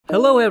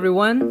Hello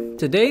everyone!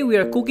 Today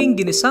we are cooking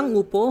Ginisang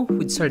Upo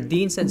with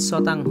Sardines and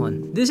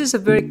Sotanghon. This is a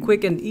very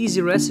quick and easy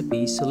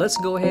recipe, so let's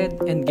go ahead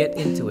and get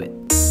into it.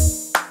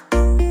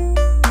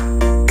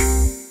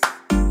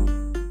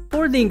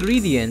 For the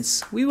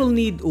ingredients, we will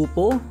need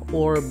upo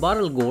or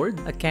bottle gourd,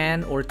 a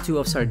can or two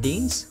of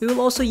sardines. We will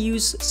also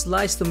use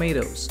sliced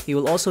tomatoes. You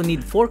will also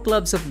need 4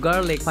 cloves of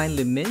garlic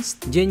finely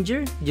minced,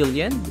 ginger,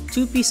 julienne,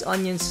 2-piece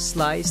onions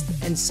sliced,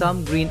 and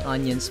some green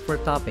onions for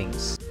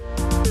toppings.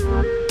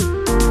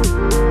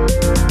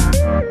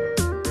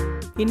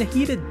 In a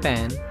heated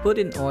pan, put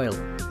in oil.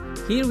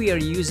 Here we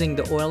are using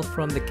the oil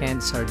from the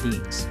canned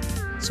sardines.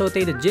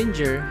 Saute the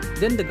ginger,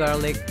 then the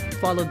garlic,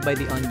 followed by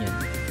the onion.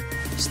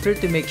 Stir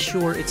to make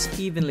sure it's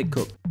evenly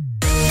cooked.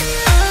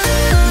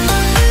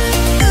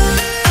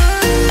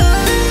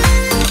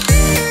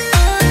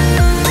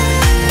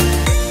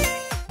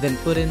 Then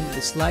put in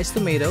the sliced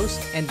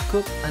tomatoes and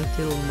cook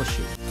until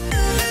mushy.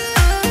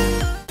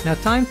 Now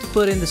time to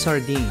put in the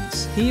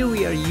sardines. Here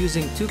we are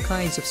using 2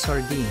 kinds of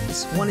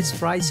sardines. One is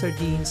fried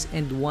sardines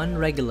and one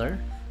regular,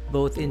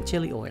 both in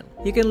chili oil.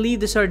 You can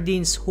leave the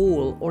sardines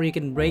whole or you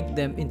can break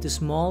them into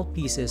small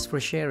pieces for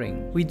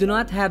sharing. We do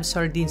not have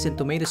sardines and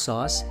tomato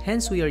sauce,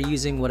 hence we are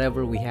using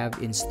whatever we have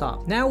in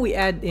stock. Now we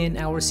add in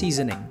our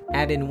seasoning.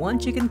 Add in 1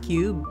 chicken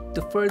cube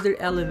to further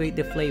elevate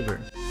the flavor.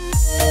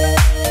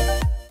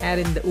 Add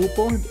in the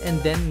upo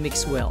and then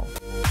mix well.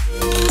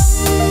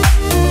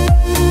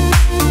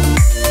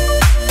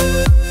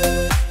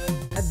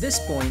 At this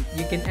point,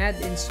 you can add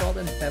in salt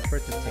and pepper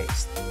to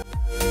taste.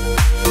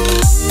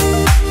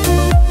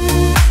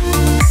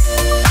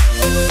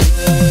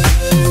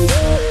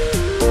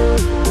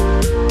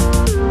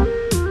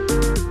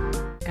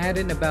 Add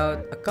in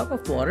about a cup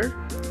of water,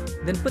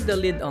 then put the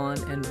lid on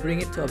and bring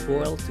it to a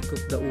boil to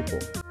cook the upo.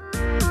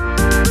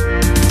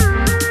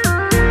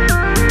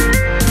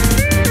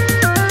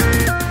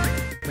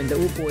 When the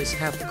upo is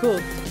half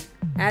cooked,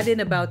 add in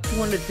about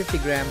 250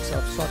 grams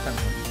of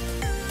sotanghon.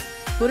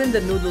 Put in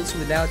the noodles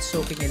without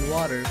soaking in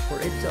water for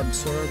it to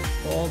absorb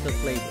all the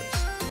flavors.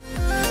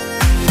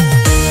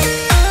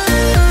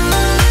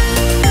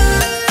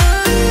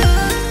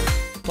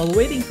 While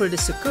waiting for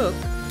this to cook,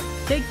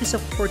 take this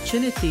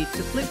opportunity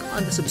to click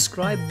on the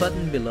subscribe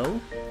button below,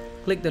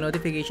 click the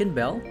notification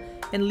bell,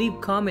 and leave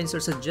comments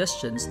or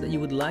suggestions that you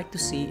would like to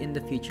see in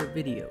the future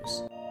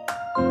videos.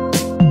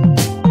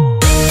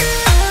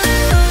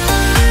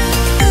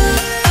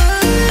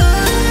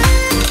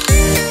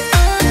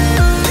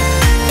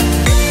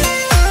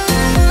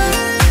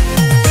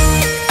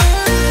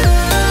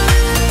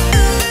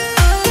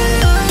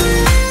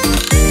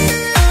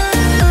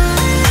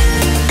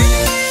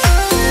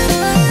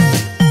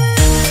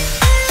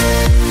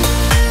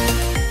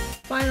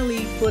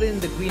 Put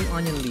in the green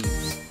onion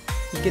leaves.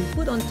 You can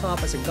put on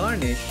top as a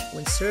garnish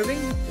when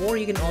serving, or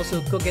you can also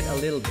cook it a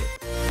little bit.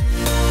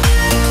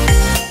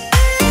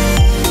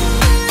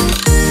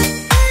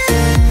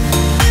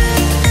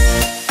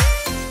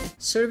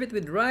 Serve it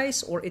with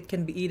rice or it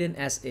can be eaten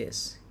as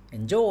is.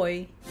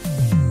 Enjoy!